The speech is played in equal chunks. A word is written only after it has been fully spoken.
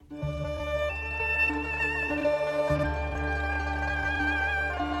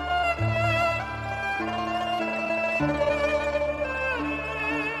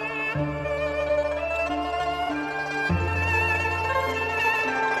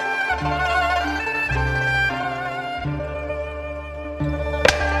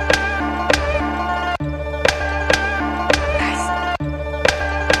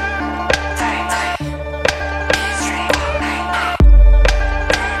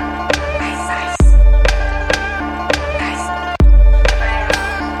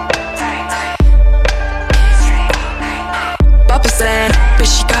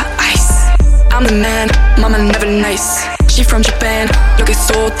Bitch, she got ice. I'm the man, mama never nice. She from Japan, looking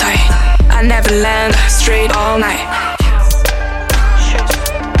so tight. I never land, straight all night.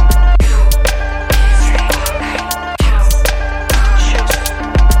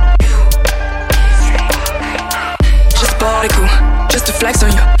 Just body cool, just to flex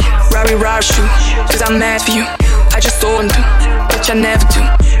on you. Rari shoe, cause I'm mad for you. I just don't do, but I never do.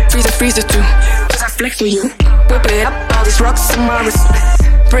 Freezer too, cause I flex on you. Whip it up, all these rocks on my wrist.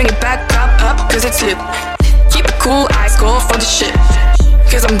 Bring it back up, cause it's lit. Keep it cool, eyes go for the shit.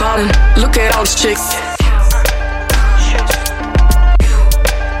 Cause I'm ballin', look at all these chicks.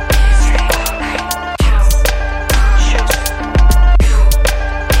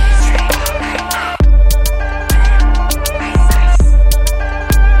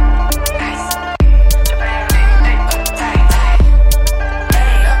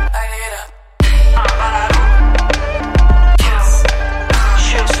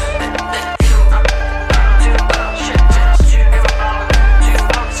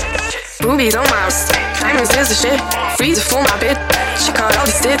 Rubies on my wrist, diamonds is the shit. Freezer for my bit, check out all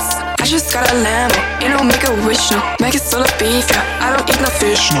these tits. I just got a Lambo, ain't no make a wish, no. Make it full of beef, yeah, I don't eat no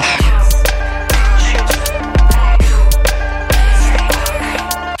fish, no.